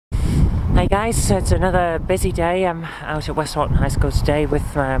Hi guys, so it's another busy day. I'm out at Westhoughton High School today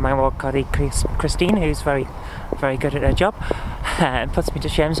with my work colleague Christine, who's very good at her job. It puts me to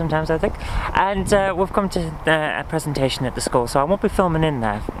shame sometimes, I think. And we've come to a presentation at the school, so I won't be filming in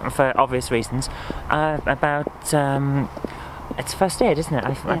there for obvious reasons. It's first aid, isn't it?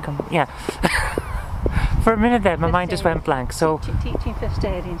 Yeah. For a minute there, my mind just went blank. So teaching first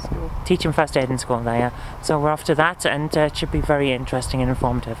aid in school. Teaching first aid in school there, yeah. So we're off to that, and it should be very interesting and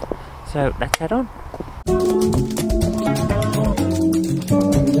informative. So let's head on.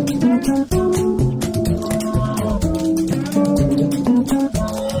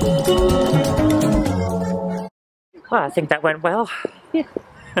 Well, I think that went well. Yeah.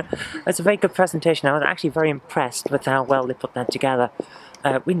 It's a very good presentation. I was actually very impressed with how well they put that together.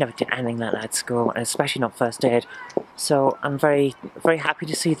 We never did anything like that at school, especially not first aid. So I'm very happy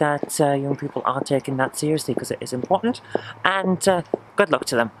to see that young people are taking that seriously, because it is important. And good luck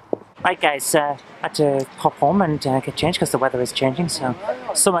to them. Right guys, I had to pop home and get changed because the weather is changing. So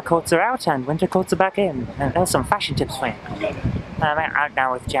summer coats are out and winter coats are back in. And there's some fashion tips for you. I'm out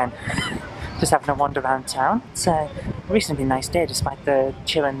now with Jen. Just having a wander around town. It's a reasonably nice day despite the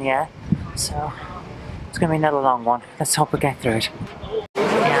chill in the air. So it's going to be another long one. Let's hope we get through it.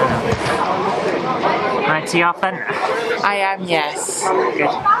 Right, see you off then? I am, yes. Good.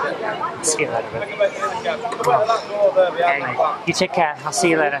 See you later. Okay. You take care. I'll see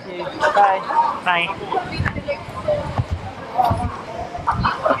you later. Bye. Bye.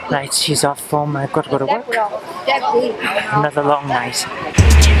 Right, she's off home. I've got to go to work. Another long night.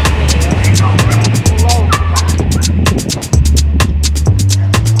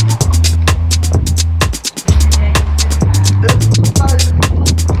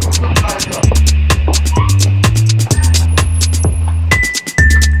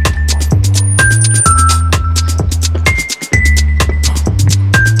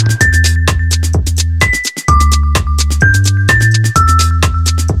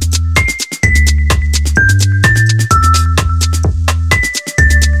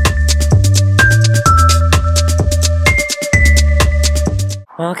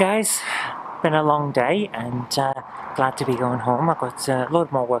 Well guys, been a long day and glad to be going home. I've got a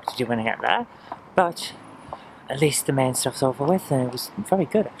lot more work to do when I get there, but at least the main stuff's over with, and it was very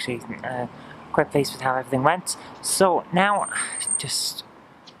good actually. Quite pleased with how everything went. So now, just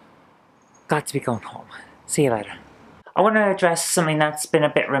glad to be going home. See you later. I want to address something that's been a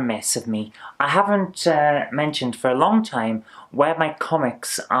bit remiss of me. I haven't mentioned for a long time where my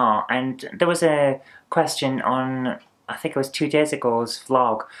comics are, and there was a question on, I think it was 2 days ago's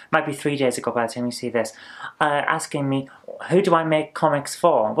vlog, might be 3 days ago by the time you see this, asking me, who do I make comics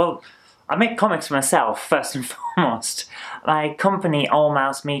for? Well, I make comics for myself, first and foremost. My company, All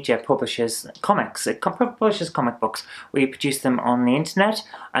Mouse Media, publishes comics. It publishes comic books. We produce them on the internet,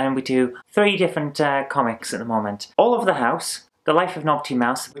 and we do 3 different comics at the moment. All Over the House, The Life of Naughty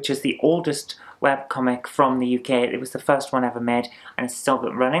Mouse, which is the oldest webcomic from the UK. It was the first one ever made, and it's still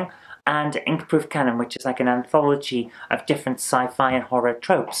running. And Ink-Proof Canon, which is like an anthology of different sci-fi and horror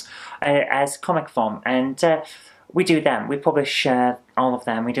tropes as comic form. And we do them. We publish all of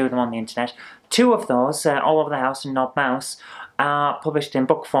them. We do them on the internet. 2 of those, All Over the House and Knob Mouse, are published in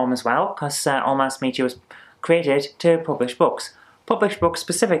book form as well, because All Mouse Media was created to publish books. Publish books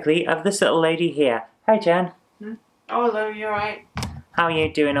specifically of this little lady here. Hi, Jen. Oh, hello, you alright? How are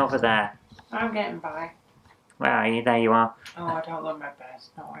you doing over there? I'm getting by. Where are you? There you are. Oh, I don't look my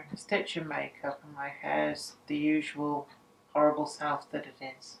best. Not wearing a stitch of makeup, and my hair's the usual horrible self that it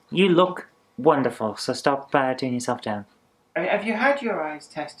is. You look wonderful, so stop doing yourself down. Have you had your eyes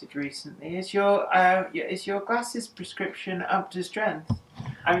tested recently? Is your glasses prescription up to strength?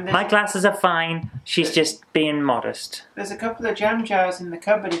 I mean, my glasses are fine. She's just being modest. There's a couple of jam jars in the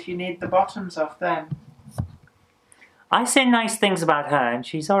cupboard if you need the bottoms off them. I say nice things about her, and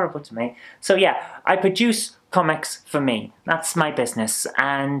she's horrible to me. So yeah, I produce comics for me. That's my business,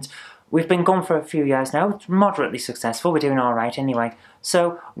 and we've been going for a few years now. It's moderately successful. We're doing all right anyway.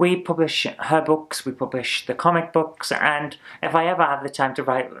 So we publish her books, we publish the comic books, and if I ever have the time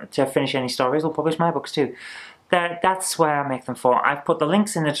to finish any stories, I'll publish my books too. That's where I make them for. I've put the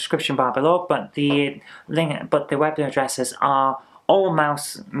links in the description bar below, but the web addresses are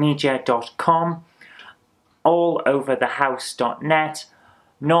allmousemedia.com, alloverthehouse.net,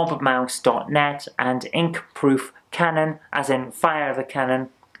 knobmouse.net, and Ink-Proof Canon, as in fire the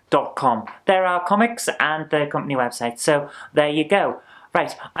cannon.com. There are comics and the company website, so there you go.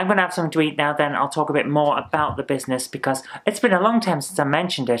 Right, I'm going to have something to eat now, then I'll talk a bit more about the business, because it's been a long time since I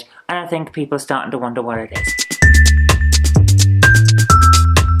mentioned it, and I think people are starting to wonder where it is.